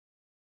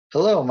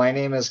Hello, my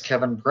name is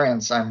Kevin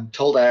Prince. I'm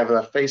told I have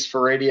a face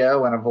for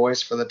radio and a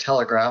voice for the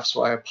telegraph,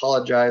 so I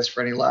apologize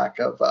for any lack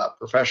of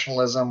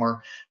professionalism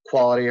or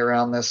quality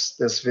around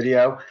this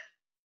video.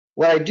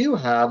 What I do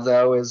have,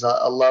 though, is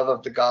a love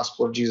of the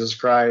gospel of Jesus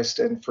Christ.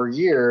 And for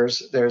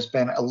years, there's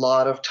been a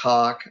lot of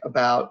talk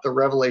about the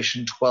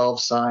Revelation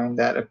 12 sign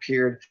that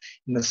appeared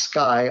in the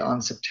sky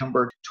on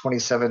September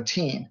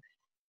 2017.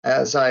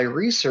 As I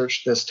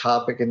researched this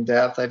topic in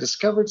depth, I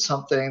discovered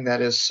something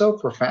that is so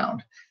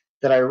profound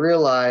that I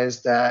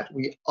realized that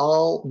we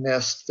all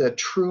missed the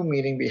true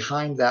meaning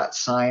behind that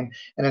sign,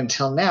 and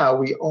until now,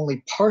 we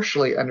only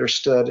partially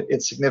understood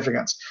its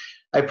significance.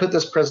 I put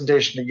this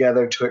presentation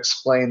together to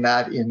explain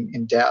that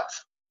in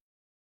depth.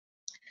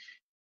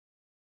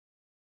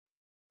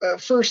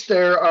 First,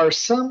 there are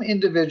some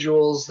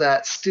individuals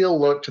that still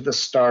look to the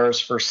stars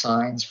for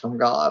signs from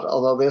God,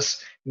 although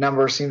this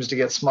number seems to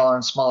get smaller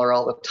and smaller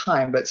all the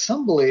time. But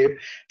some believe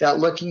that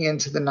looking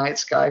into the night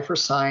sky for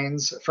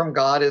signs from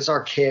God is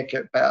archaic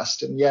at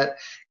best, and yet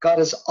God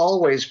has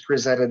always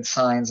presented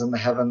signs in the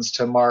heavens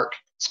to mark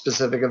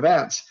specific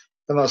events.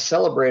 The most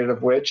celebrated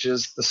of which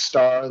is the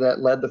star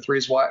that led the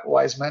three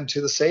wise men to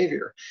the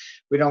Savior.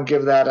 We don't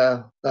give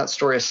that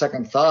story a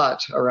second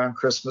thought around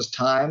Christmas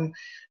time,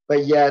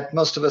 but yet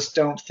most of us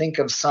don't think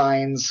of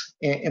signs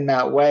in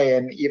that way.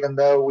 And even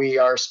though we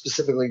are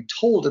specifically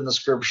told in the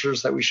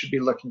scriptures that we should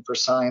be looking for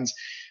signs,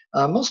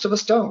 most of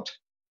us don't.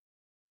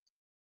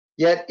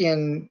 Yet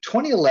in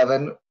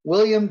 2011,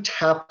 William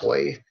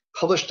Tapley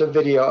published a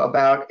video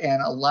about an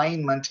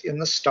alignment in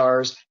the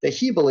stars that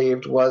he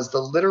believed was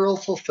the literal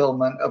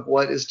fulfillment of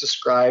what is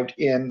described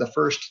in the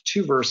first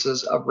two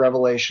verses of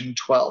Revelation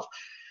 12.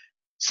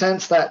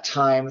 Since that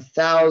time,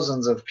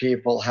 thousands of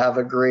people have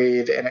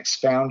agreed and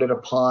expounded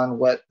upon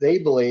what they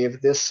believe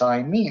this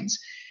sign means.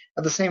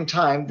 At the same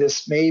time,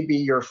 this may be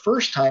your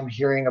first time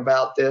hearing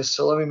about this,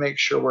 so let me make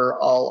sure we're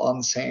all on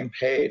the same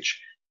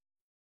page.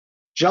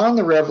 John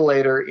the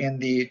Revelator, in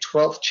the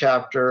 12th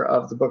chapter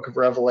of the book of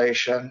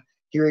Revelation,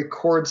 he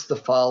records the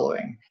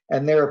following: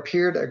 "And there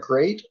appeared a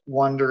great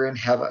wonder in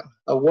heaven,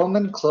 a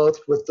woman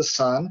clothed with the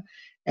sun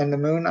and the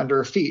moon under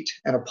her feet,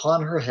 and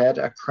upon her head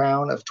a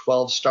crown of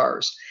 12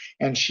 stars.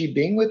 And she,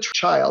 being with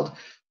child,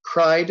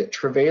 cried,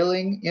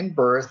 travailing in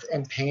birth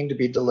and pain to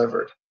be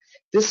delivered."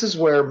 This is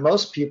where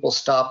most people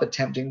stop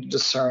attempting to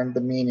discern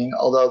the meaning,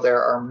 although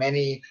there are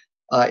many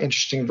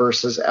interesting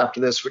verses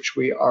after this, which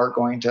we are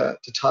going to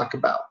talk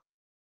about.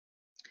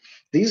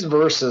 These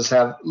verses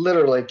have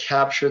literally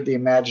captured the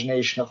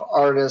imagination of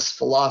artists,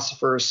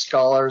 philosophers,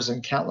 scholars,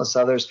 and countless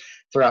others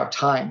throughout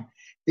time.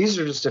 These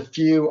are just a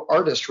few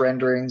artist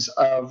renderings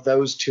of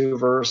those two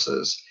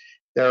verses.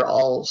 They're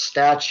all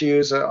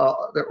statues,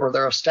 or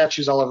there are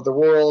statues all over the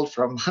world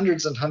from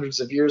hundreds and hundreds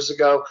of years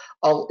ago,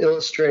 all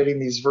illustrating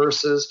these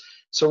verses.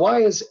 So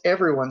why is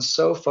everyone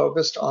so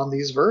focused on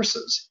these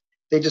verses?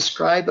 They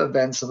describe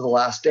events of the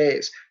last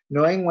days.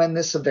 Knowing when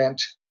this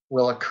event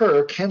will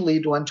occur can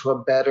lead one to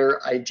a better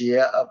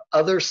idea of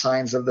other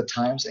signs of the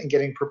times and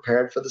getting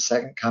prepared for the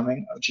second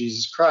coming of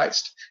Jesus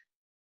Christ.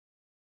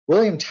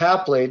 William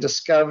Tapley's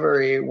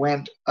discovery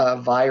went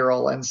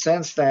viral, and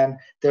since then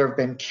there have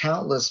been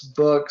countless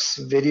books,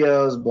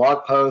 videos,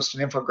 blog posts,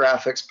 and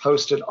infographics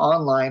posted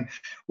online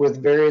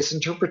with various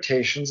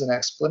interpretations and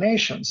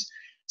explanations.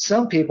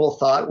 Some people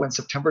thought when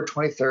September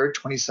 23rd,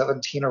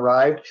 2017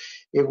 arrived,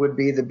 it would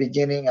be the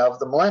beginning of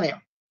the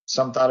millennium.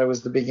 Some thought it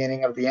was the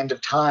beginning of the end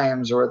of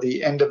times, or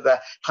the end of the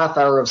half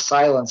hour of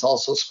silence,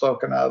 also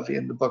spoken of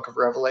in the book of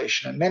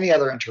Revelation, and many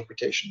other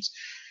interpretations.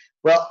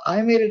 Well,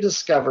 I made a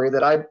discovery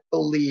that I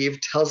believe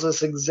tells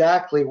us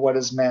exactly what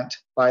is meant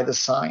by the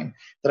sign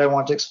that I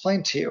want to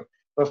explain to you.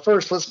 But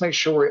first, let's make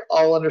sure we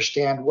all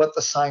understand what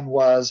the sign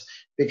was,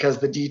 because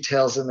the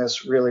details in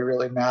this really,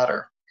 really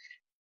matter.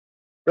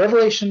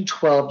 Revelation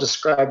 12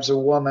 describes a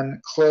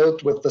woman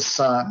clothed with the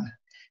sun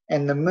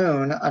and the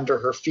moon under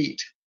her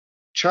feet.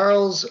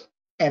 Charles,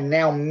 and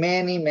now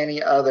many,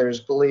 many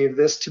others, believe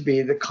this to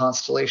be the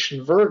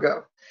constellation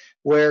Virgo,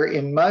 where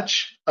in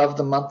much of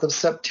the month of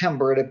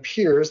September it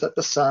appears that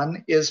the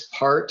sun is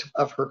part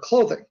of her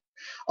clothing.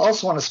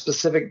 Also, on a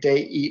specific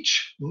day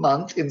each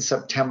month in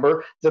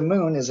September, the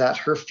moon is at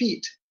her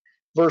feet.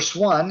 Verse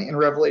 1 in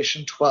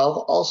Revelation 12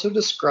 also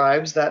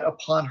describes that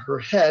upon her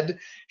head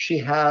she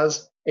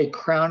has a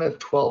crown of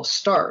 12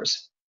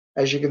 stars.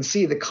 As you can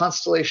see, the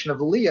constellation of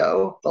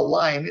Leo, the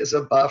lion, is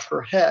above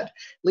her head.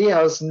 Leo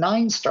has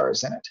 9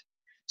 stars in it.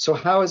 So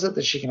how is it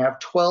that she can have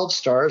 12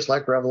 stars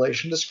like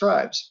Revelation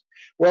describes?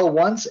 Well,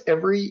 once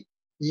every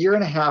year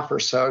and a half or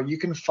so, you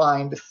can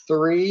find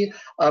 3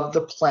 of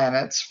the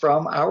planets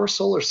from our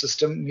solar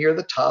system near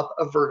the top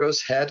of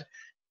Virgo's head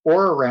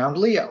or around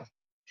Leo.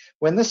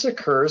 When this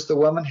occurs, the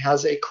woman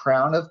has a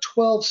crown of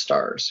 12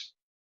 stars.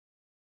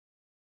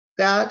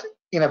 That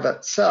in of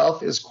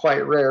itself is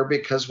quite rare,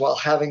 because while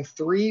having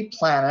 3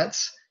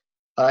 planets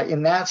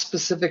in that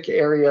specific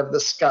area of the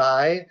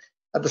sky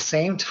at the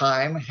same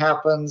time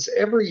happens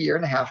every year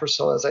and a half or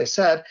so, as I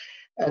said,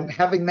 and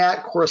having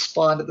that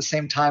correspond at the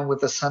same time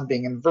with the sun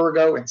being in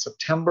Virgo in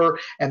September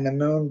and the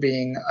moon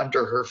being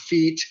under her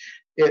feet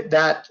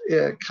that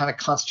kind of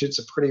constitutes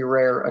a pretty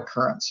rare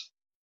occurrence.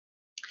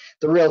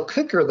 The real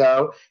kicker,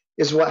 though,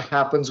 is what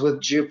happens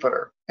with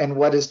Jupiter and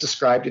what is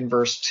described in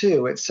verse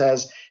 2. It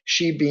says,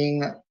 she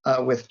being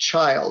with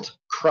child,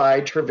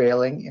 cried,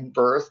 travailing in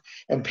birth,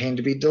 and pain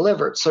to be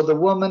delivered. So the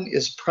woman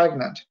is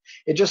pregnant.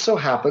 It just so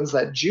happens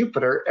that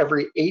Jupiter,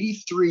 every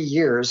 83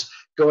 years,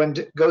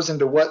 goes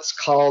into what's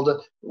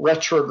called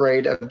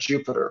retrograde of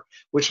Jupiter,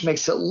 which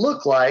makes it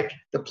look like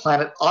the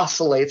planet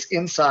oscillates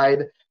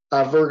inside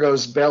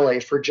Virgo's belly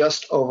for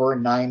just over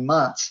 9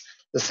 months,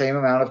 the same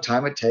amount of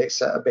time it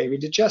takes a baby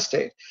to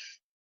gestate.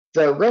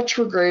 The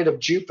retrograde of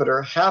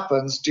Jupiter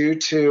happens due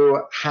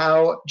to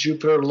how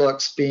Jupiter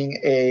looks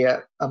being a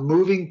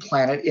moving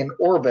planet in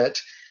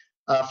orbit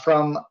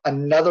from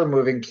another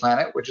moving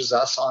planet, which is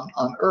us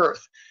on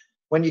Earth.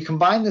 When you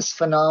combine this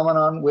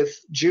phenomenon with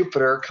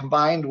Jupiter,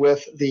 combined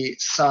with the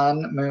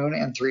sun, moon,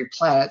 and 3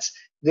 planets,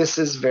 this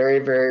is very,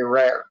 very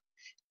rare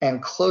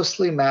and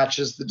closely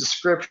matches the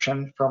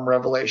description from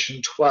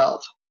Revelation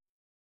 12.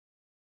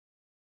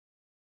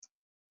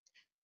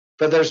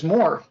 But there's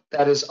more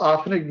that is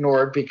often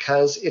ignored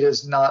because it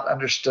is not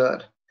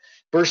understood.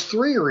 Verse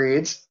 3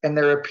 reads, and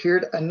there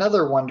appeared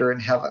another wonder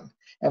in heaven,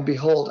 and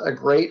behold, a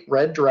great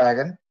red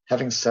dragon,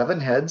 having 7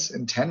 heads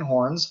and 10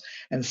 horns,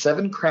 and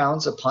 7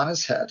 crowns upon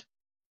his head.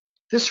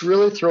 This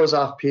really throws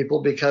off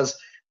people because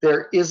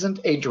there isn't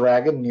a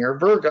dragon near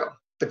Virgo.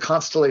 The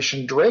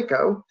constellation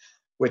Draco,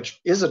 which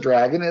is a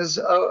dragon, is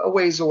a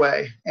ways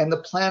away, and the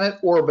planet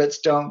orbits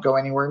don't go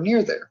anywhere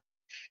near there.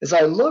 As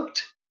I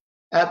looked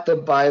at the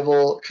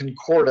Bible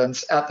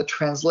concordance, at the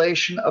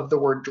translation of the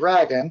word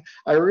dragon,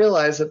 I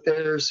realized that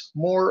there's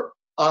more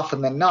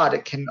often than not,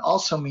 it can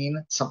also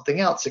mean something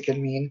else. It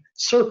can mean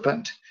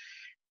serpent.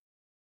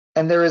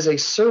 And there is a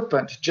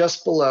serpent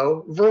just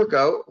below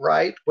Virgo,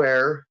 right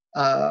where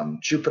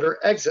Jupiter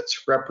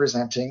exits,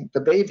 representing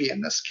the baby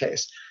in this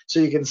case. So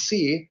you can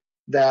see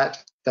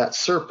that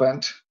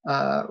serpent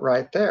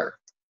right there.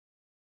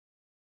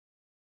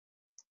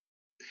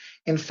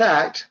 In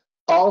fact,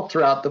 all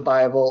throughout the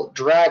Bible,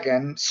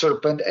 dragon,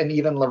 serpent, and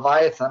even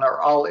Leviathan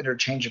are all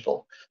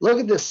interchangeable. Look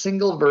at this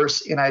single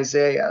verse in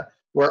Isaiah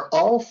where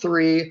all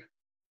 3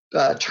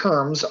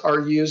 terms are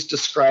used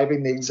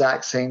describing the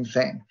exact same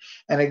thing.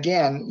 And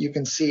again, you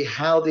can see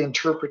how the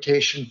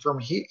interpretation from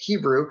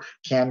Hebrew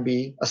can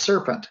be a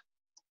serpent.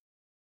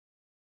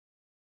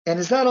 And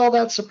is that all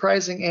that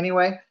surprising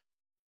anyway?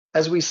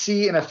 As we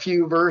see in a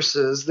few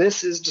verses,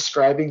 this is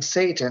describing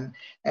Satan.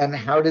 And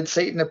how did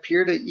Satan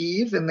appear to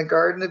Eve in the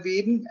Garden of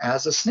Eden?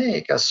 As a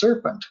snake, a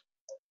serpent.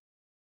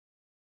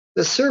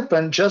 The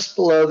serpent just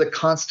below the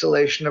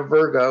constellation of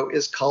Virgo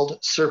is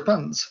called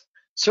Serpens.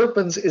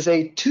 Serpens is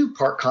a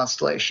 2-part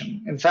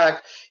constellation. In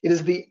fact, it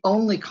is the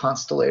only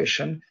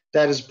constellation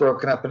that is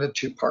broken up into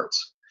 2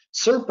 parts.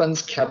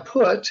 Serpens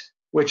caput,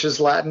 which is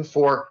Latin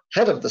for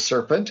head of the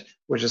serpent,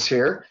 which is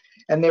here,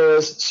 and there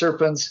is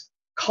Serpens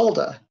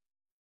cauda,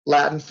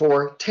 Latin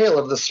for tail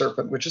of the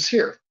serpent, which is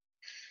here.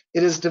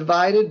 It is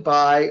divided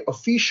by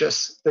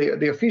Ophiuchus,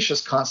 the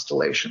Ophiuchus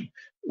constellation,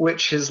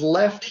 which his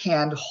left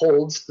hand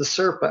holds the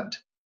serpent.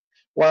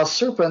 While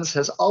Serpens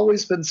has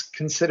always been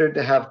considered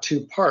to have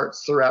 2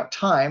 parts throughout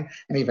time,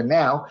 and even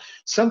now,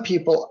 some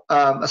people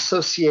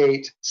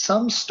associate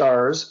some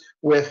stars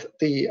with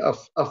the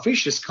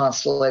Ophiuchus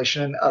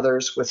constellation and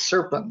others with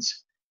Serpens.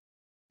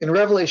 In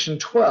Revelation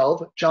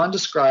 12, John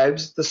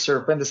describes the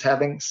serpent as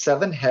having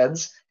 7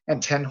 heads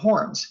and 10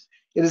 horns.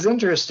 It is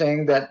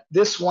interesting that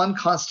this one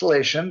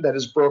constellation that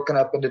is broken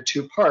up into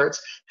 2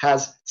 parts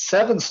has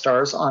 7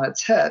 stars on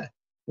its head.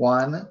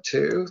 1,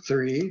 2,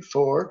 3,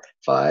 4,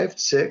 5,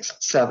 6,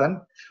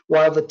 7,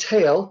 while the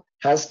tail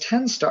has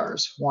 10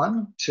 stars.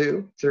 1,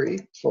 2, 3,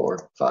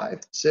 4, 5,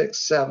 6,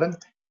 7,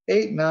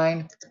 8,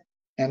 9,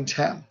 and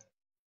 10.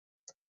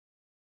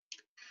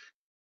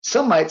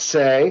 Some might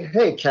say,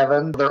 hey,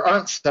 Kevin, there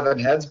aren't 7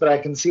 heads, but I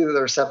can see that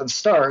there are 7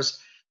 stars.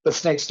 But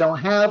snakes don't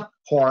have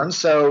horns,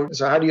 so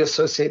how do you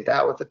associate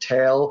that with the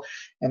tail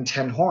and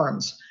 10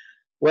 horns?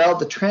 Well,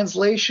 the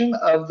translation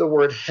of the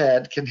word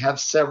head can have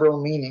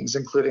several meanings,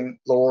 including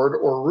lord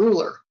or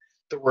ruler.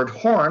 The word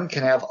horn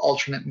can have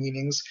alternate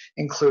meanings,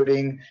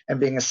 including and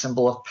being a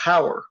symbol of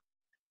power.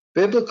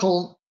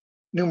 Biblical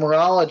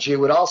numerology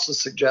would also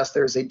suggest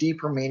there's a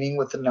deeper meaning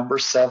with the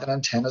numbers 7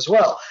 and 10 as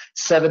well.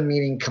 7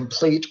 meaning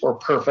complete or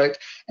perfect,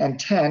 and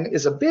 10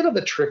 is a bit of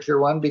a trickier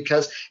one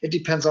because it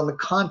depends on the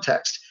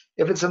context.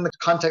 If it's in the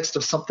context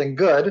of something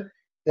good,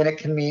 then it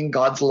can mean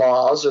God's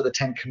laws or the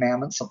 10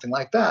 Commandments, something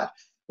like that.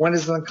 When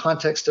it's in the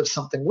context of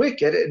something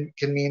wicked, it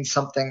can mean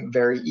something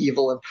very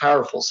evil and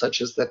powerful,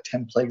 such as the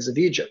 10 plagues of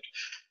Egypt.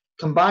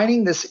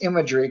 Combining this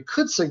imagery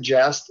could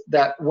suggest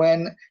that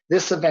when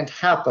this event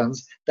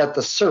happens, that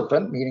the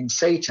serpent, meaning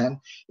Satan,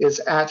 is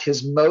at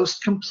his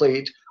most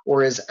complete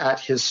or is at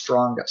his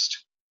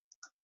strongest.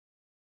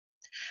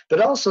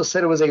 But also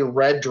said it was a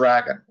red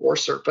dragon or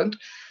serpent.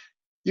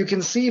 You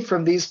can see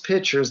from these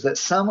pictures that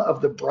some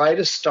of the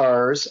brightest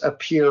stars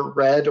appear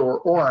red or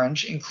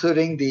orange,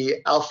 including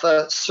the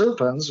Alpha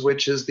Serpens,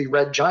 which is the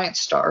red giant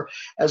star,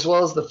 as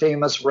well as the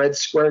famous Red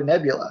Square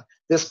Nebula,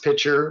 this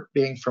picture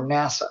being from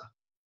NASA.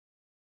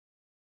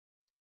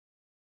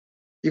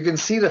 You can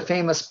see the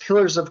famous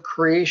pillars of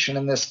creation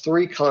in this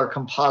three-color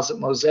composite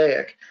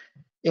mosaic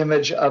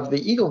image of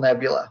the Eagle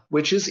Nebula,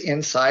 which is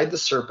inside the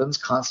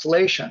Serpens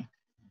constellation.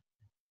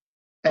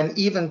 An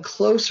even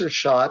closer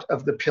shot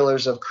of the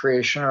pillars of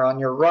creation are on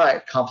your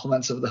right,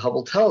 complements of the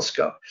Hubble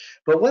telescope.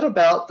 But what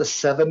about the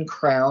 7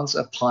 crowns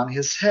upon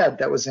his head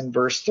that was in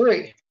verse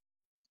 3?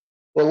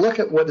 Well, look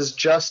at what is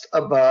just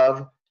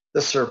above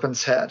the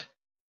serpent's head.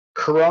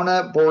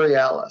 Corona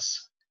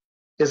Borealis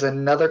is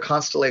another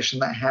constellation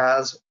that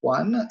has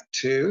 1,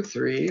 2,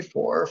 3,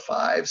 4,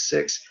 5,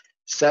 6,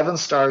 7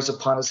 stars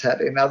upon his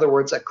head. In other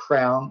words, a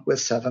crown with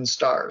 7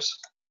 stars.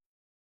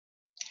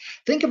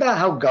 Think about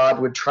how God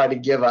would try to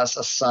give us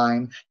a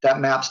sign that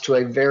maps to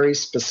a very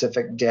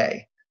specific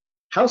day.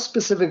 How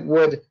specific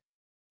would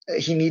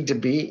he need to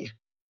be?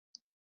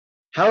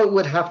 How it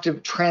would have to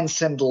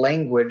transcend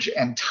language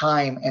and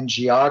time and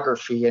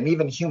geography and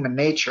even human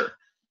nature.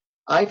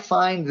 I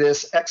find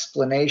this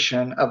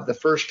explanation of the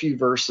first few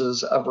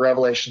verses of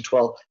Revelation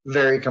 12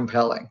 very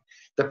compelling.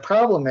 The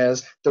problem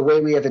is the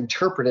way we have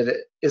interpreted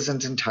it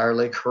isn't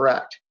entirely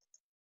correct.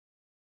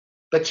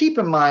 But keep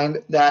in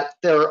mind that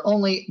there are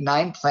only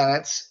 9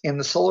 planets in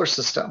the solar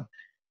system.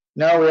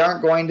 No, we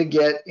aren't going to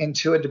get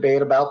into a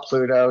debate about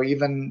Pluto.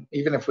 Even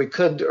if we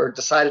could or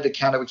decided to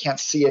count it, we can't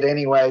see it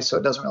anyway, so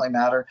it doesn't really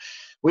matter.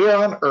 We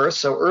are on Earth,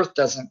 so Earth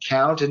doesn't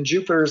count, and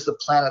Jupiter is the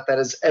planet that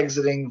is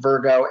exiting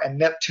Virgo, and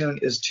Neptune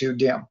is too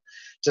dim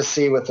to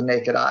see with the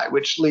naked eye,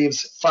 which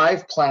leaves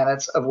 5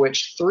 planets, of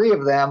which 3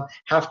 of them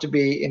have to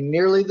be in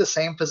nearly the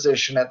same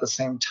position at the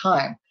same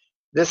time.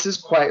 This is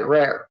quite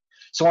rare.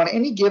 So on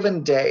any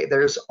given day,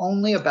 there's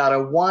only about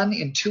a 1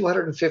 in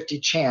 250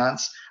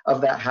 chance of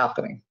that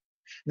happening.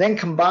 Then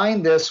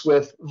combine this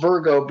with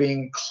Virgo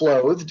being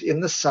clothed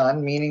in the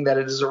sun, meaning that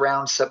it is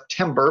around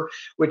September,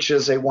 which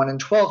is a 1 in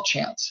 12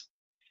 chance.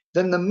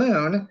 Then the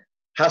moon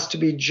has to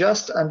be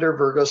just under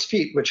Virgo's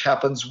feet, which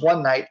happens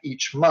 1 night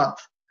each month.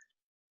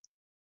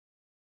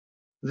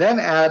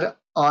 Then add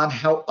on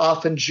how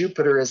often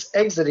Jupiter is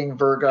exiting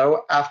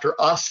Virgo after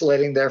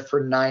oscillating there for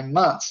 9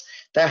 months.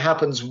 That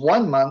happens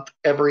 1 month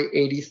every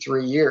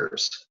 83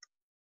 years.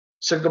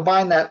 So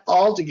combine that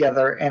all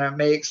together, and it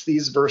makes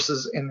these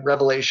verses in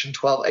Revelation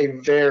 12 a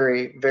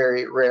very,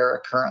 very rare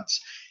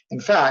occurrence. In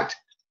fact,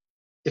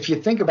 if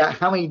you think about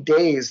how many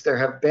days there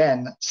have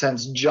been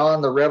since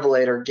John the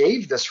Revelator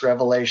gave this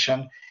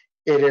revelation,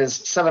 it is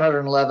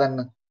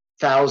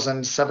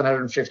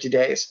 711,750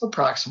 days,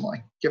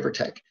 approximately, give or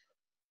take.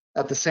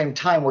 At the same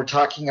time, we're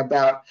talking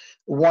about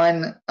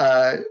 1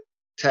 to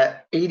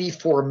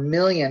 84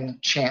 million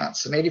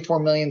chance, an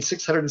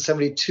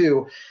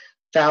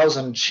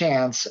 84,672,000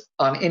 chance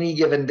on any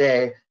given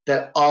day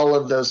that all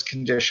of those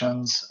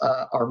conditions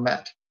are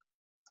met.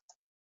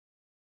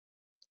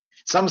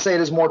 Some say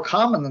it is more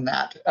common than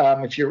that.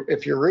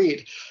 If you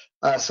read,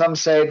 some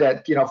say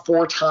that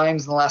 4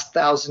 times in the last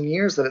 1,000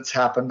 years that it's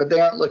happened, but they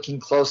aren't looking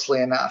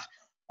closely enough.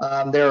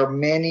 There are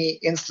many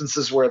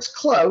instances where it's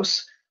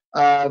close,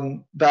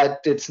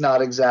 but it's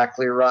not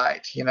exactly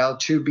right. 2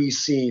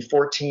 BC,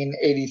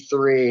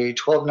 1483,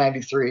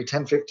 1293,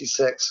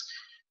 1056,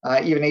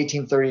 even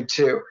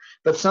 1832.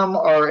 But some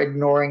are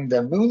ignoring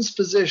the moon's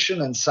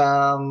position, and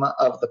some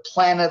of the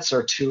planets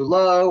are too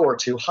low or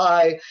too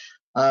high.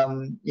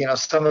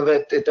 Some of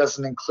it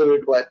doesn't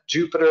include what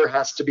Jupiter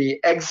has to be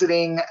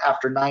exiting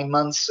after 9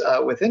 months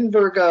within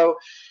Virgo.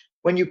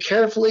 When you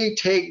carefully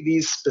take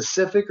these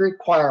specific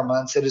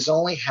requirements, it has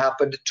only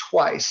happened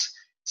twice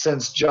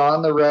since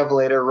John the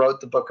Revelator wrote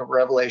the book of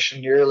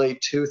Revelation nearly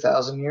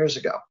 2,000 years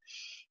ago.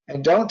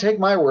 And don't take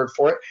my word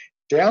for it.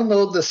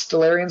 Download the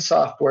Stellarian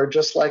software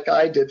just like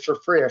I did for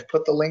free. I've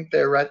put the link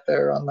there right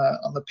there on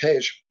the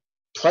page.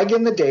 Plug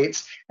in the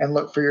dates and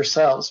look for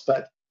yourselves.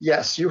 But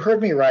yes, you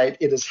heard me right.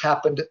 It has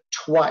happened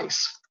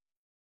twice.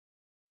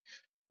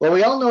 Well,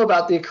 we all know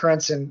about the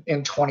occurrence in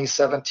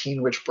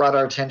 2017, which brought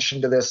our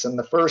attention to this in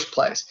the first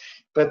place.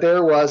 But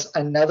there was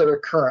another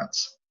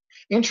occurrence.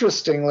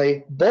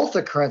 Interestingly, both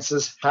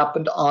occurrences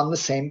happened on the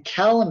same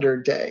calendar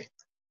day.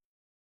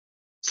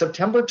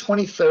 September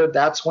 23rd,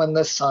 that's when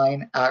the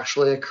sign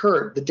actually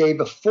occurred. The day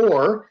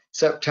before,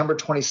 September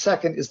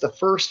 22nd, is the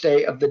first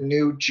day of the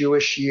new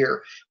Jewish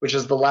year, which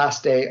is the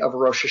last day of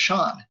Rosh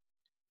Hashanah.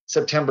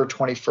 September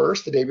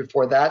 21st, the day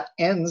before that,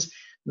 ends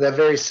the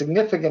very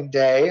significant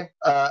day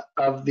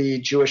of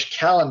the Jewish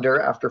calendar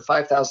after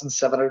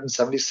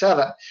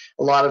 5,777.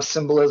 A lot of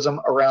symbolism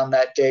around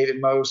that date,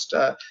 and most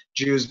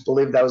Jews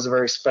believe that was a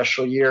very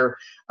special year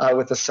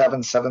with the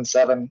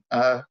 777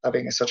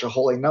 being such a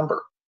holy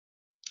number.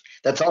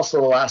 That's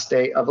also the last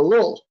day of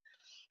Elul.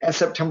 And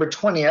September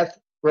 20th,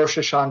 Rosh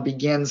Hashanah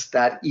begins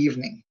that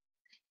evening.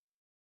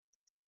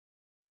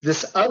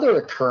 This other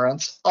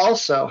occurrence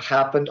also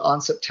happened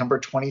on September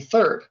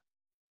 23rd.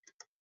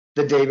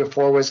 The day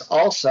before was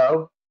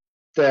also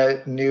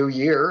the new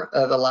year,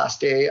 the last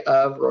day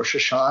of Rosh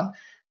Hashanah.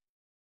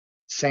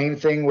 Same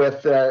thing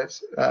with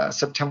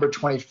September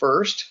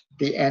 21st,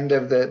 the end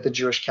of the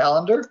Jewish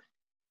calendar.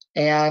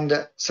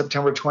 And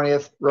September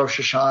 20th, Rosh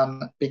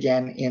Hashanah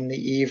began in the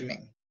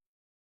evening.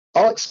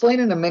 I'll explain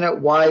in a minute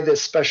why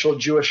this special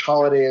Jewish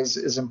holiday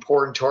is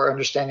important to our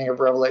understanding of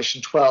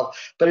Revelation 12,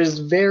 but it is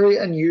very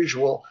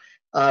unusual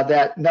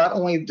that not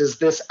only does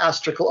this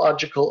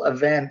astrological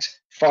event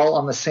fall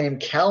on the same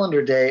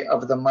calendar day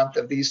of the month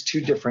of these two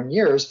different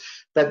years,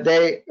 but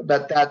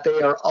that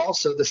they are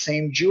also the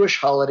same Jewish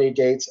holiday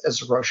dates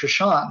as Rosh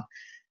Hashanah.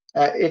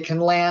 Rosh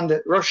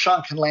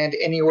Hashanah can land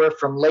anywhere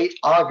from late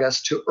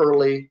August to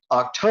early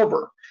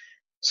October,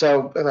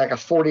 so like a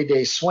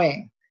 40-day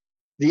swing.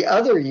 The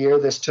other year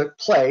this took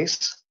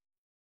place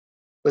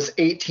was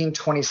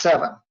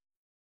 1827.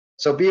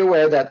 So be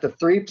aware that the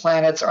three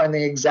planets are in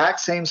the exact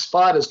same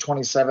spot as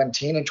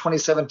 2017. In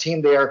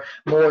 2017, they are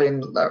more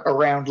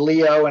around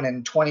Leo, and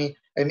in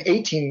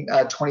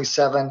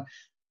 1827,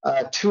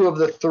 two of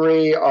the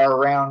three are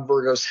around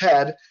Virgo's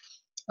head.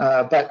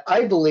 But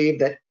I believe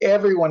that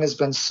everyone has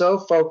been so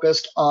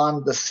focused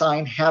on the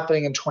sign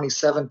happening in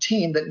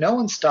 2017 that no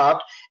one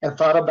stopped and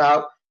thought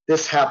about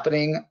this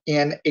happening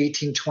in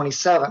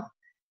 1827.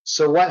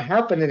 So what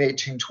happened in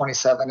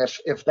 1827?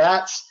 If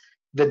that's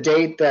the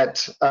date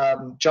that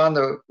John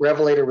the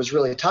Revelator was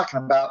really talking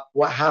about,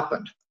 what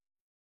happened?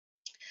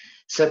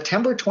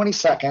 September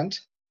 22nd,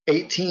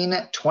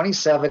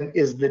 1827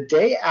 is the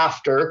day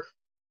after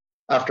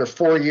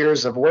 4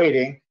 years of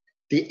waiting,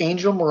 the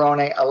angel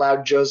Moroni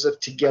allowed Joseph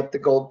to get the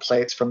gold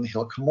plates from the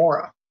hill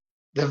Cumorah.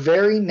 The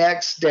very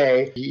next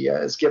day he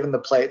is given the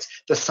plates,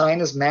 the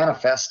sign is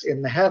manifest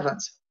in the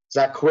heavens. Is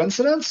that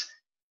coincidence?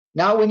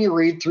 Not when you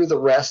read through the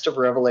rest of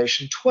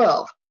Revelation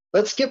 12.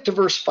 Let's skip to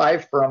verse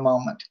 5 for a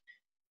moment.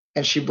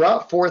 And she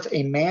brought forth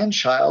a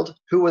man-child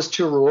who was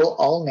to rule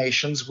all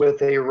nations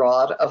with a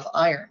rod of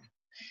iron.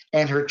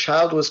 And her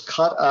child was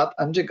caught up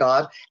unto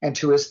God and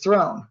to his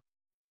throne.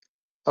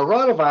 A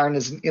rod of iron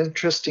is an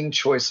interesting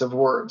choice of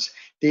words.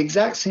 The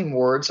exact same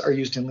words are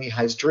used in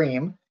Lehi's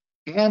dream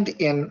and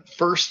in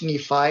 1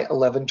 Nephi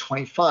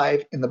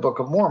 11:25 in the Book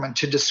of Mormon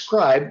to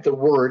describe the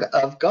word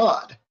of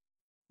God.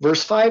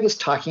 Verse 5 is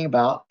talking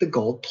about the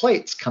gold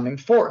plates coming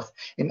forth.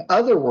 In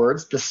other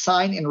words, the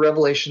sign in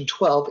Revelation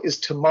 12 is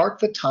to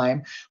mark the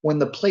time when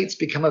the plates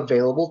become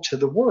available to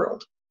the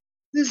world.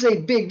 This is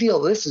a big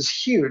deal. This is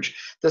huge.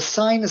 The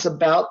sign is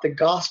about the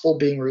gospel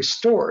being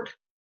restored.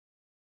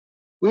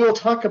 We will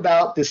talk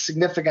about the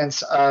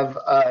significance of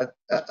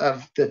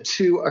the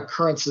two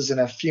occurrences in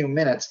a few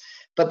minutes,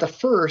 but the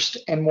first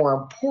and more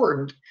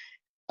important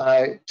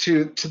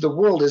to the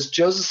world is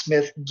Joseph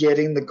Smith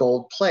getting the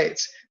gold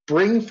plates,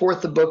 bringing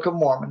forth the Book of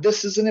Mormon.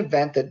 This is an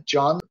event that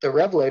John the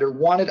Revelator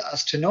wanted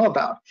us to know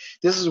about.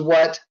 This is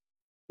what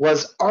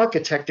was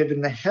architected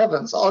in the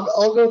heavens.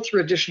 I'll go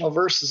through additional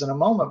verses in a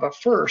moment, but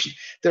first,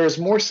 there is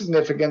more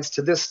significance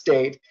to this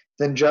date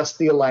than just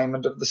the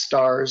alignment of the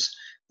stars,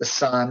 the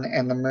sun,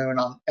 and the moon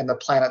and the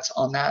planets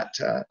on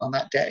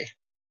that day.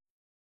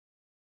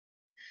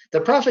 The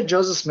prophet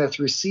Joseph Smith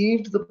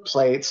received the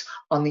plates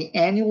on the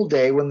annual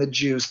day when the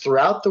Jews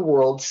throughout the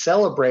world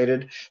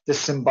celebrated the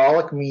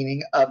symbolic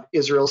meaning of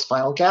Israel's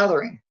final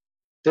gathering.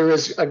 There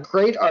is a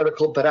great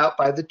article put out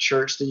by the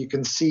church that you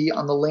can see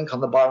on the link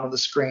on the bottom of the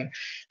screen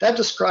that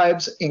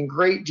describes in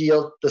great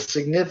deal the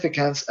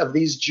significance of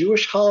these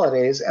Jewish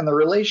holidays and the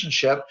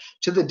relationship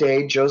to the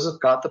day Joseph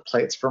got the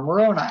plates from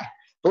Moroni.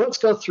 But let's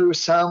go through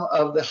some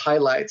of the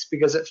highlights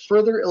because it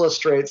further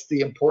illustrates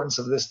the importance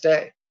of this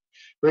day.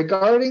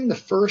 Regarding the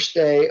first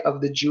day of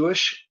the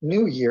Jewish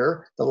New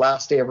Year, the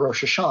last day of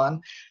Rosh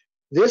Hashanah,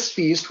 this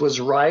feast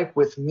was ripe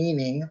with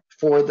meaning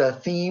for the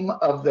theme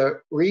of the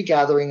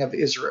regathering of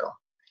Israel.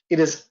 It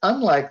is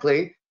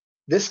unlikely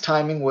this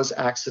timing was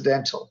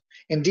accidental.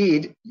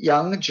 Indeed,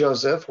 young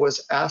Joseph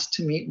was asked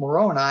to meet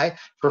Moroni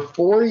for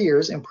 4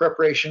 years in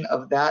preparation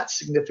of that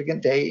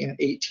significant day in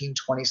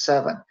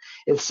 1827.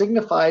 It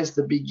signifies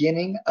the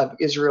beginning of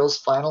Israel's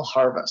final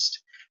harvest,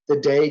 the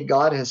day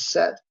God has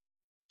set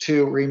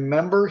to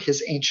remember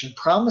his ancient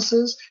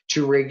promises,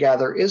 to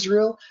regather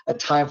Israel, a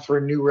time for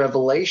a new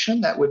revelation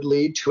that would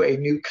lead to a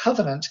new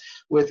covenant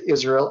with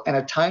Israel, and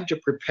a time to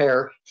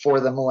prepare for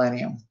the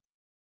millennium.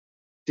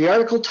 The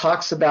article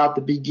talks about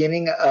the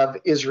beginning of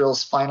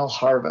Israel's final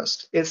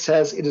harvest. It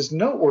says, it is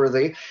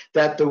noteworthy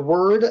that the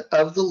word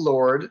of the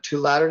Lord to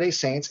Latter-day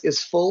Saints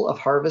is full of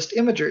harvest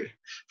imagery.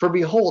 For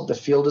behold, the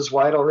field is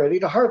wide already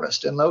to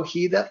harvest, and lo,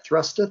 he that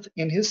thrusteth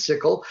in his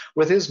sickle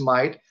with his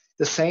might,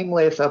 the same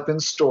layeth up in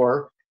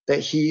store, that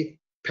he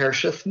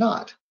perisheth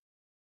not.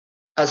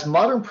 As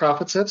modern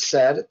prophets have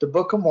said, the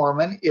Book of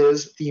Mormon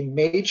is the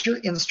major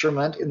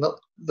instrument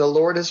the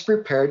Lord has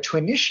prepared to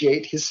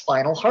initiate his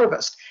final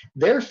harvest.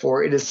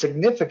 Therefore, it is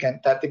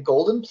significant that the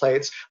golden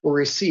plates were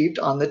received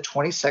on the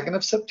 22nd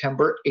of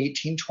September,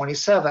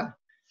 1827,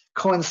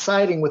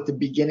 coinciding with the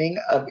beginning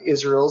of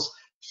Israel's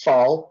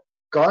fall,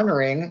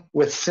 garnering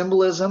with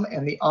symbolism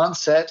and the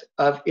onset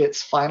of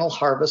its final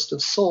harvest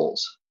of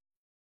souls.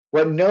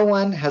 What no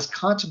one has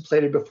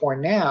contemplated before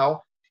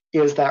now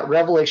is that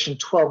Revelation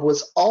 12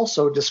 was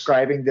also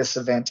describing this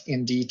event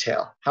in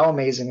detail. How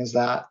amazing is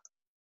that?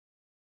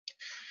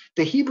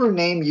 The Hebrew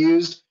name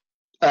used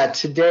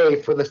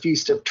today for the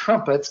Feast of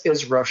Trumpets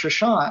is Rosh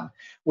Hashanah,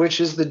 which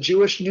is the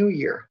Jewish New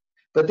Year.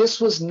 But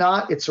this was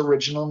not its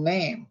original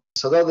name.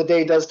 So though the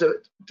day does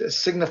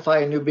signify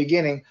a new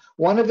beginning,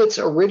 one of its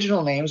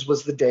original names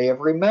was the Day of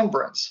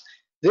Remembrance.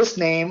 This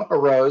name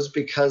arose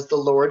because the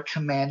Lord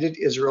commanded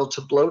Israel to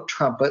blow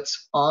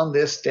trumpets on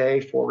this day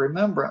for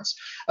remembrance.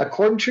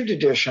 According to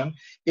tradition,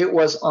 it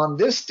was on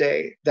this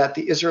day that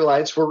the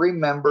Israelites were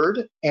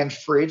remembered and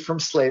freed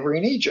from slavery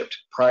in Egypt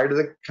prior to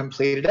the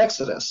completed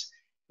Exodus.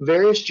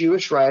 Various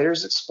Jewish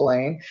writers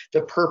explain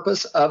the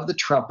purpose of the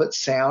trumpet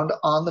sound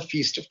on the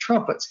Feast of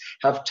Trumpets,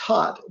 have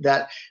taught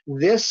that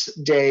this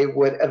day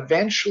would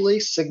eventually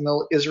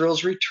signal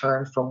Israel's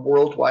return from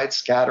worldwide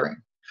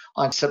scattering.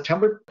 On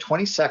September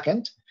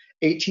 22nd,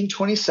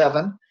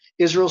 1827,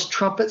 Israel's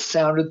trumpet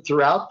sounded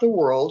throughout the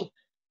world.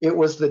 It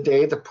was the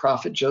day the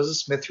prophet Joseph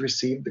Smith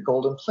received the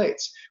golden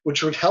plates,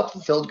 which would help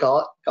fulfill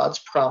God's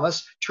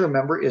promise to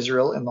remember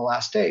Israel in the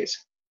last days.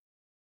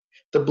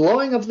 The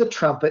blowing of the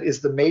trumpet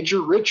is the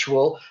major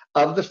ritual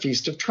of the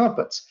Feast of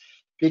Trumpets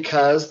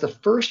because the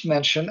first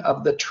mention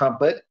of the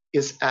trumpet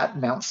is at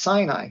Mount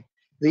Sinai.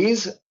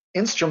 These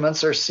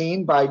instruments are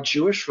seen by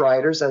Jewish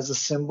writers as a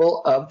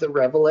symbol of the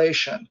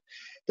revelation.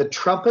 The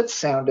trumpet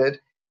sounded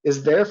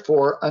is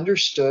therefore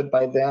understood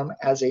by them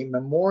as a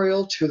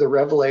memorial to the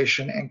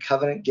revelation and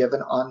covenant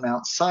given on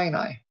Mount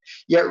Sinai.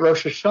 Yet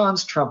Rosh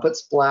Hashanah's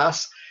trumpets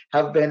blasts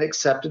have been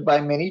accepted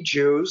by many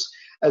Jews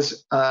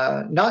as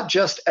not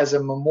just as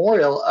a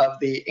memorial of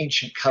the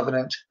ancient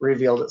covenant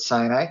revealed at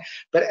Sinai,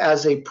 but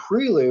as a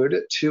prelude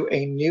to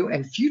a new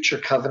and future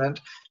covenant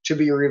to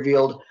be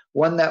revealed,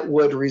 one that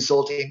would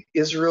result in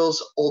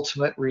Israel's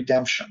ultimate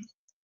redemption.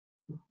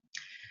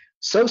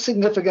 So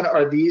significant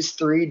are these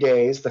 3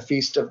 days, the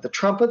Feast of the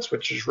Trumpets,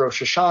 which is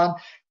Rosh Hashanah,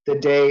 the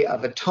Day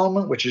of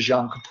Atonement, which is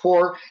Yom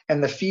Kippur,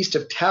 and the Feast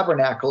of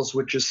Tabernacles,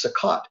 which is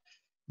Sukkot,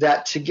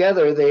 that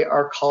together they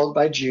are called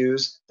by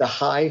Jews the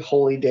High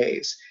Holy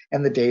Days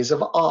and the Days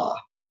of Awe.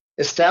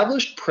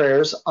 Established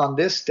prayers on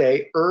this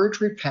day urge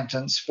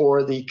repentance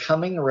for the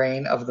coming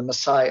reign of the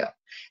Messiah,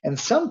 and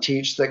some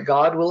teach that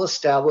God will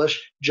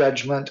establish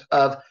judgment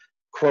of,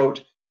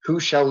 quote, who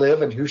shall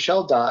live and who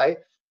shall die,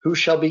 who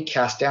shall be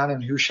cast down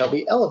and who shall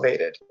be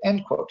elevated,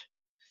 end quote.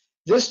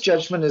 This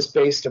judgment is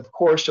based, of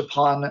course,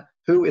 upon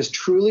who is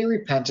truly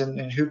repentant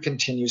and who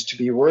continues to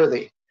be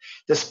worthy.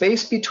 The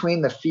space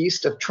between the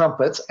Feast of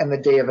Trumpets and the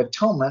Day of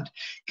Atonement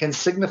can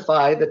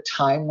signify the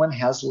time one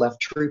has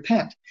left to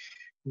repent.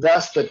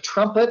 Thus, the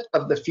trumpet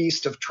of the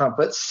Feast of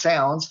Trumpets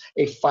sounds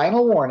a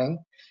final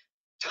warning.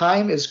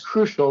 Time is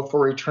crucial for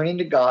returning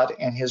to God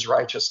and his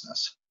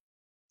righteousness.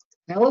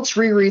 Now let's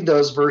reread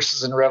those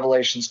verses in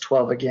Revelations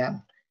 12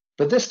 again.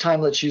 But this time,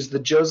 let's use the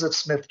Joseph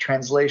Smith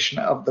translation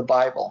of the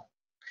Bible.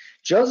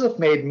 Joseph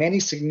made many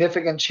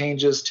significant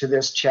changes to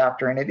this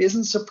chapter, and it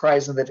isn't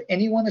surprising that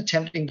anyone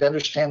attempting to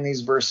understand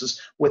these verses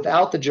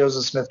without the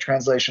Joseph Smith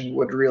translation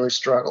would really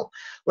struggle.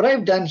 What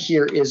I've done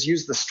here is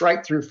use the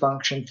strike-through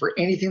function for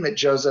anything that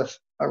Joseph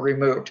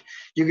removed.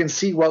 You can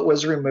see what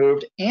was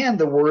removed, and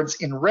the words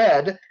in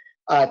red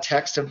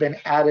text have been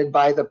added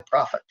by the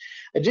prophet.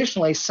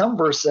 Additionally, some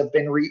verses have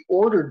been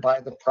reordered by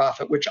the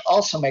prophet, which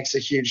also makes a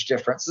huge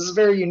difference. This is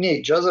very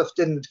unique. Joseph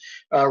didn't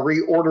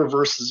reorder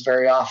verses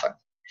very often.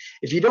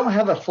 If you don't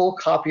have a full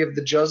copy of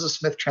the Joseph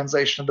Smith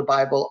translation of the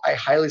Bible, I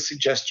highly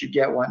suggest you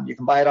get one. You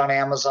can buy it on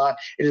Amazon.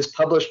 It is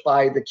published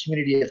by the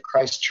Community of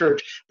Christ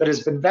Church, but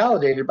has been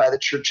validated by the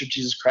Church of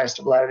Jesus Christ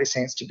of Latter-day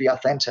Saints to be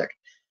authentic.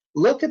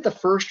 Look at the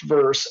first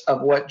verse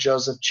of what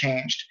Joseph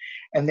changed.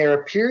 And there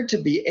appeared to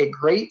be a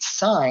great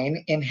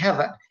sign in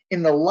heaven,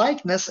 in the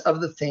likeness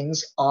of the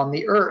things on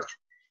the earth.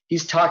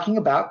 He's talking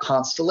about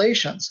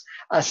constellations,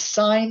 a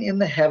sign in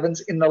the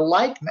heavens in the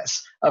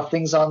likeness of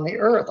things on the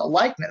earth, a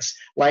likeness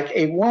like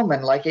a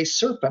woman, like a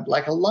serpent,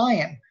 like a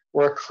lion,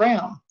 or a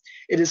crown.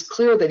 It is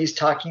clear that he's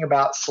talking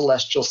about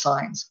celestial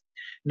signs.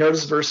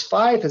 Notice verse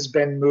 5 has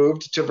been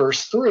moved to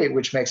verse 3,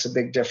 which makes a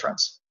big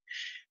difference.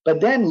 But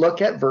then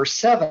look at verse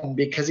 7,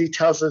 because he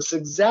tells us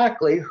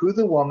exactly who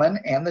the woman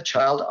and the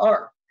child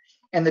are.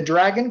 And the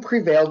dragon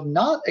prevailed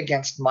not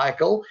against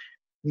Michael,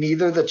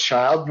 neither the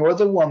child nor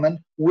the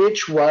woman,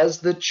 which was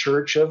the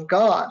church of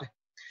God,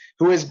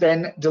 who has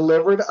been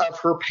delivered of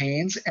her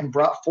pains and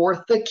brought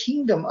forth the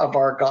kingdom of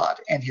our God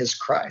and his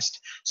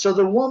Christ. So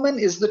the woman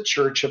is the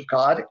church of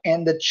God,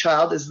 and the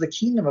child is the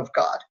kingdom of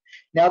God.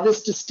 Now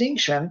this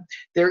distinction,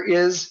 there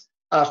is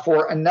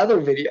for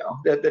another video,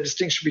 the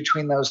distinction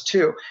between those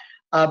two.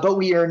 But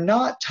we are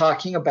not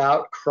talking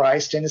about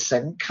Christ and his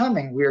second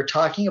coming. We are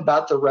talking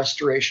about the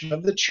restoration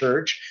of the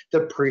church,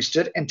 the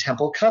priesthood, and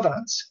temple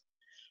covenants.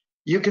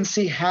 You can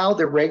see how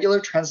the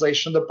regular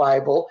translation of the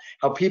Bible,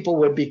 how people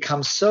would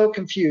become so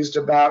confused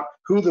about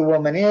who the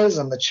woman is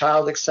and the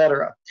child,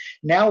 etc.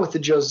 Now with the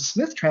Joseph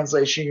Smith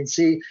translation, you can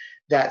see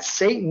that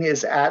Satan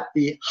is at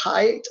the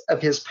height of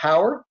his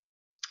power,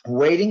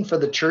 waiting for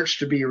the church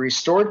to be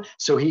restored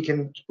so he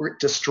can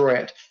destroy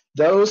it.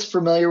 Those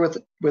familiar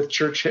with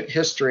church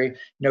history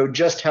know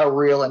just how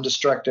real and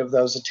destructive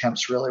those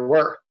attempts really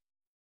were.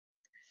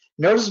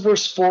 Notice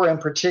verse 4 in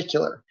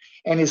particular.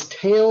 And his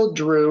tail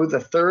drew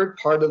the third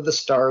part of the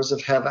stars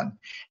of heaven,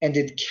 and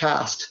did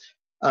cast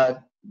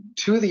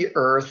to the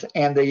earth,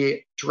 and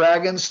the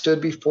dragon stood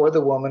before the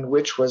woman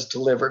which was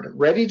delivered,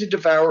 ready to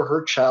devour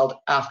her child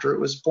after it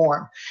was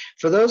born.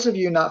 For those of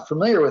you not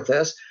familiar with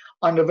this,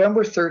 on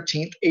November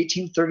 13th,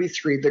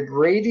 1833,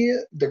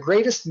 the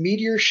greatest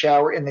meteor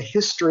shower in the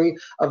history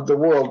of the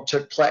world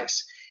took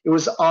place. It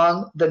was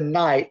on the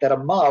night that a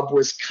mob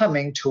was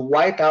coming to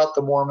wipe out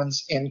the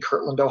Mormons in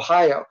Kirtland,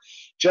 Ohio.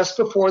 Just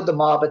before the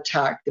mob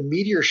attacked, the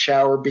meteor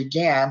shower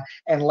began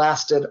and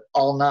lasted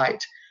all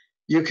night.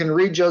 You can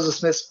read Joseph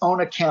Smith's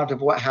own account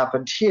of what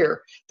happened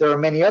here. There are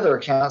many other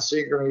accounts, so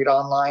you can read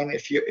online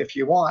if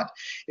you want.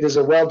 It is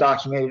a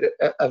well-documented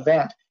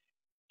event.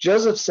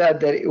 Joseph said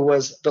that it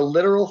was the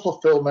literal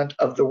fulfillment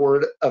of the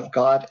word of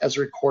God as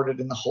recorded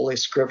in the Holy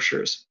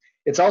Scriptures.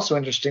 It's also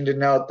interesting to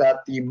note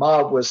that the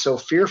mob was so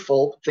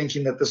fearful,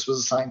 thinking that this was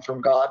a sign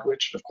from God,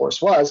 which of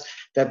course was,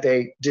 that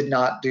they did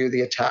not do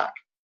the attack.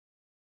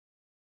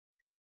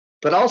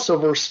 But also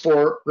verse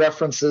 4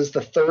 references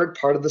the third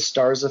part of the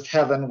stars of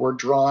heaven were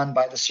drawn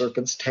by the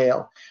serpent's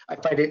tail. I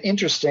find it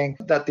interesting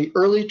that the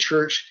early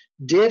church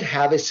did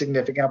have a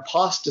significant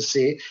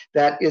apostasy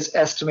that is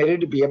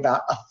estimated to be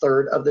about a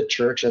third of the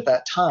church at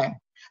that time.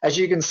 As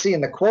you can see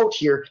in the quote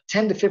here,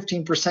 10 to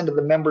 15% of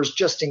the members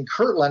just in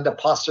Kirtland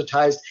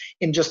apostatized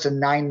in just a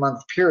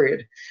 9-month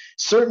period.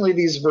 Certainly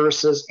these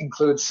verses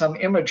include some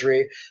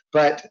imagery,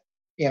 but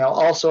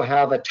also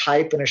have a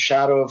type and a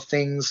shadow of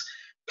things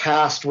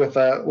past with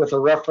a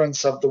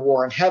reference of the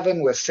war in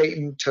heaven, with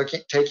Satan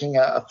taking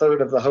a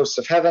third of the hosts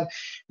of heaven.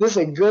 This is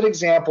a good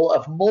example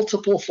of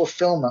multiple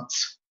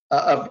fulfillments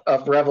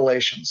of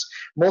revelations,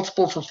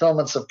 multiple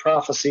fulfillments of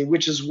prophecy,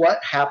 which is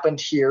what happened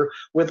here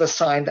with a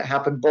sign that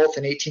happened both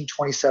in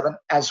 1827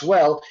 as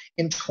well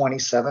in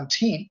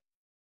 2017.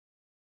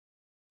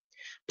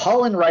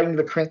 Paul, in writing to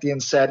the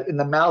Corinthians, said, "In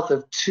the mouth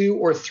of 2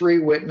 or 3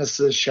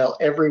 witnesses shall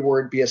every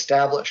word be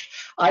established."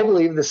 I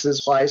believe this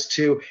applies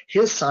to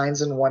his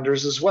signs and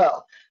wonders as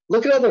well.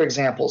 Look at other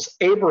examples.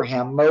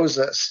 Abraham,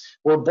 Moses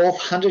were both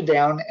hunted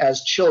down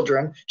as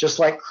children, just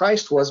like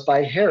Christ was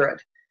by Herod.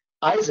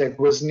 Isaac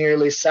was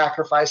nearly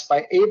sacrificed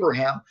by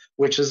Abraham,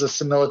 which is a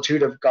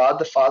similitude of God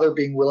the Father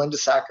being willing to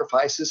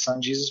sacrifice his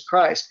son, Jesus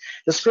Christ.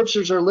 The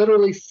scriptures are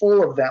literally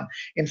full of them.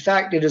 In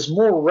fact, it is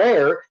more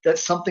rare that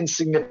something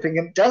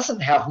significant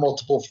doesn't have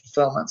multiple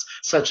fulfillments,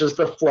 such as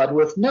the flood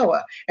with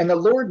Noah. And the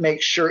Lord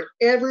makes sure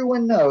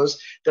everyone knows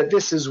that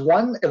this is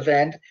one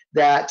event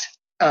that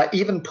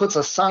even puts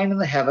a sign in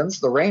the heavens,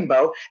 the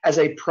rainbow, as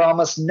a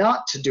promise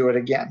not to do it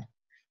again.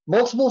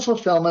 Multiple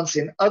fulfillments,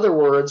 in other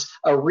words,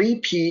 a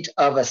repeat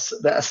of a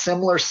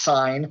similar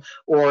sign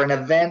or an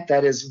event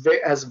that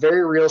has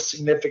very real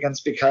significance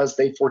because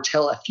they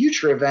foretell a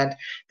future event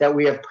that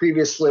we have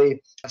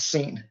previously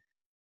seen.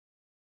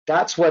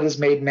 That's what is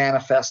made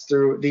manifest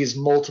through these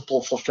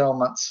multiple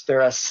fulfillments.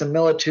 They're a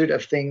similitude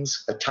of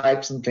things,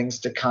 types and things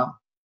to come.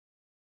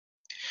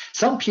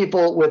 Some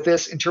people with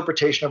this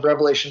interpretation of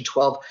Revelation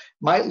 12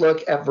 might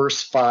look at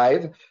verse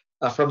 5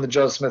 from the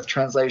Joseph Smith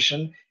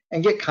translation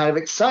and get kind of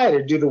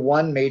excited due to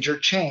one major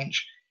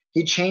change.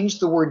 He changed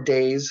the word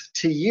days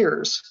to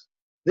years.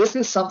 This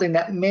is something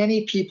that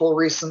many people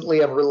recently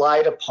have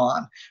relied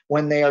upon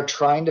when they are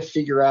trying to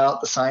figure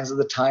out the signs of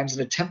the times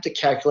and attempt to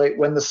calculate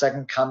when the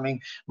second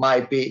coming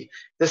might be.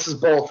 This is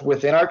both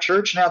within our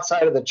church and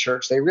outside of the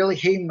church. They really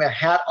hang their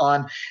hat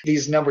on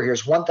these number here.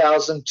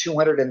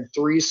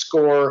 1,203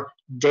 score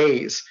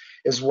days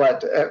is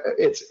what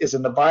is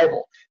in the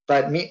Bible.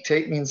 But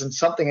means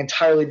something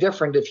entirely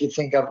different if you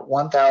think of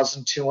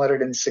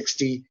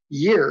 1,260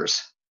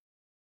 years.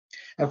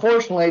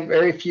 Unfortunately,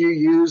 very few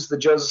use the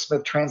Joseph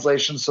Smith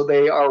translation, so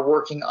they are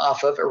working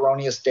off of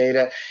erroneous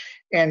data.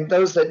 And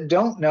those that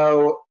don't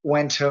know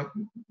when to,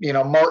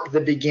 mark the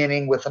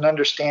beginning with an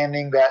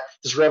understanding that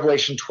this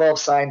Revelation 12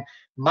 sign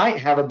might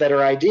have a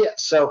better idea.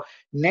 So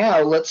now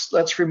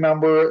let's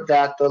remember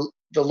that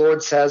the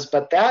Lord says,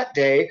 "But that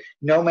day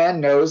no man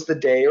knows the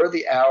day or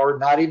the hour,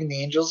 not even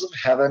the angels of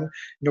heaven,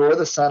 nor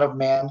the Son of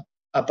Man,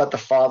 but the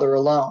Father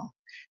alone."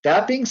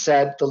 That being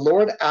said, the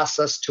Lord asks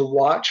us to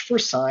watch for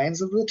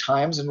signs of the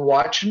times and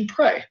watch and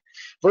pray.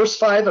 Verse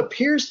 5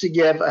 appears to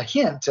give a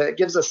hint. It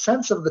gives a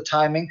sense of the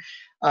timing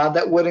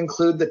that would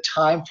include the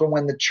time from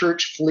when the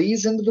church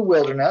flees into the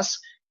wilderness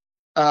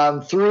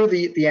through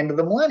the end of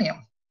the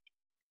millennium.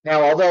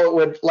 Now, although it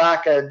would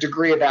lack a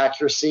degree of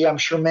accuracy, I'm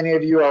sure many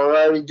of you are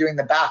already doing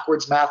the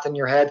backwards math in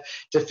your head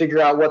to figure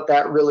out what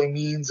that really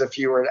means if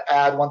you were to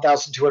add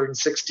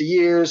 1,260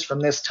 years from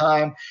this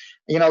time.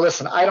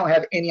 Listen, I don't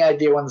have any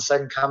idea when the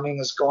second coming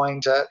is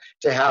going to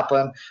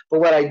happen, but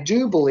what I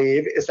do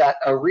believe is that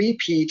a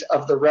repeat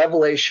of the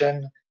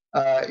Revelation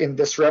in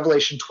this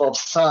Revelation 12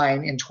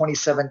 sign in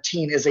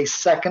 2017 is a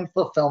second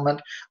fulfillment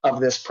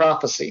of this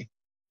prophecy.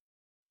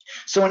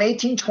 So in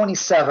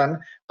 1827,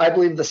 I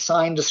believe the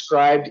sign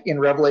described in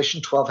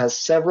Revelation 12 has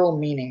several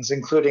meanings,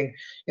 including,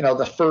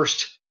 the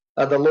first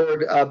The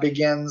Lord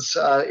begins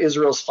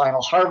Israel's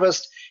final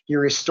harvest. He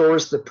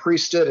restores the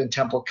priesthood and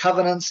temple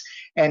covenants,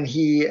 and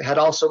he had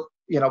also,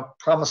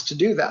 promised to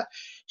do that.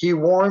 He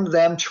warned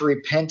them to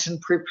repent and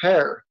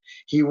prepare.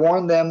 He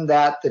warned them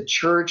that the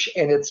church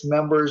and its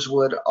members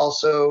would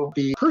also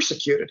be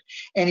persecuted,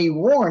 and he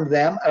warned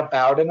them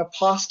about an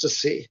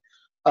apostasy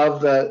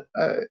of a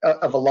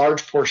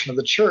large portion of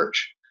the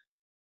church.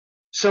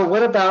 So,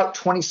 what about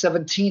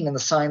 2017 and the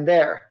sign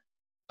there?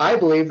 I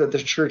believe that the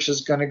church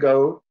is going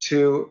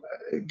to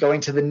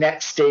going to the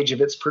next stage of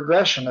its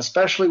progression,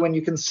 especially when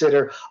you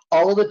consider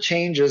all of the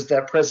changes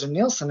that President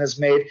Nielsen has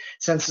made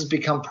since he's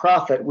become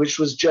prophet, which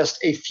was just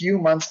a few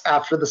months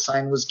after the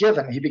sign was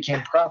given. He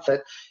became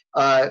prophet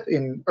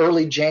in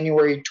early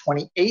January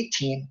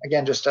 2018,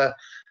 again, just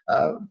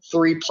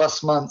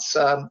 3+ months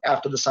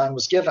after the sign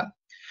was given.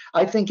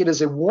 I think it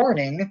is a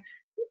warning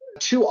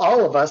to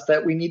all of us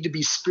that we need to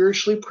be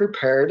spiritually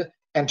prepared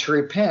and to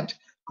repent.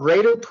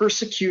 Greater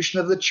persecution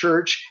of the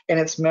church and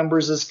its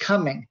members is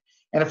coming.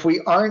 And if we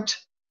aren't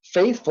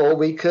faithful,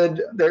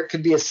 there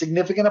could be a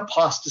significant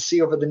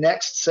apostasy over the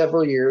next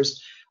several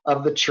years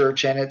of the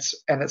church and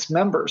its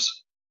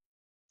members.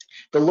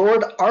 The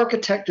Lord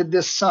architected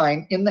this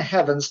sign in the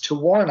heavens to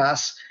warn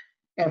us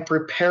and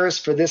prepare us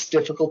for this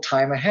difficult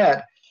time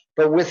ahead.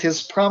 But with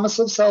his promise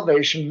of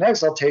salvation and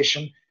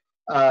exaltation,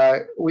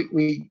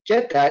 we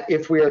get that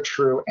if we are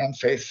true and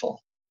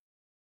faithful.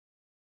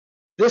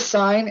 This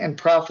sign and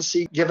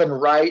prophecy given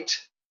right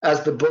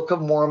as the Book of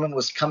Mormon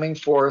was coming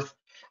forth,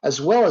 as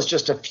well as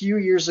just a few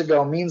years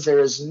ago, means there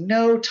is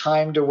no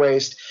time to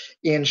waste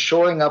in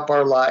shoring up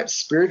our lives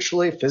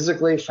spiritually,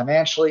 physically,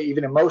 financially,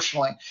 even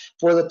emotionally,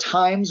 for the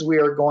times we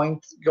are going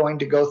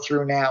to go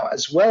through now,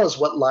 as well as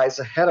what lies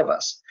ahead of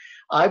us.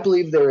 I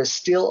believe there is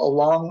still a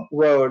long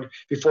road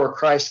before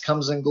Christ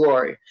comes in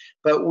glory,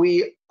 but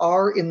we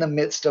are in the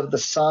midst of the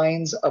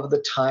signs of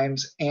the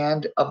times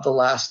and of the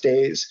last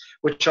days,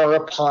 which are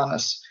upon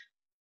us.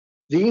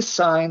 These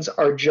signs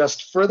are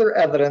just further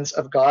evidence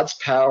of God's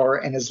power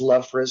and his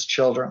love for his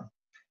children.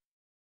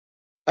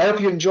 I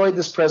hope you enjoyed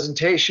this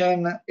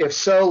presentation. If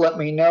so, let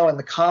me know in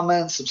the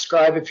comments.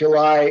 Subscribe if you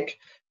like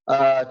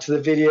to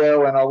the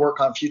video, and I'll work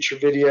on future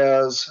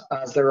videos.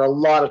 There are a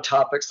lot of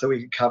topics that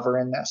we could cover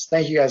in this.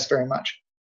 Thank you guys very much.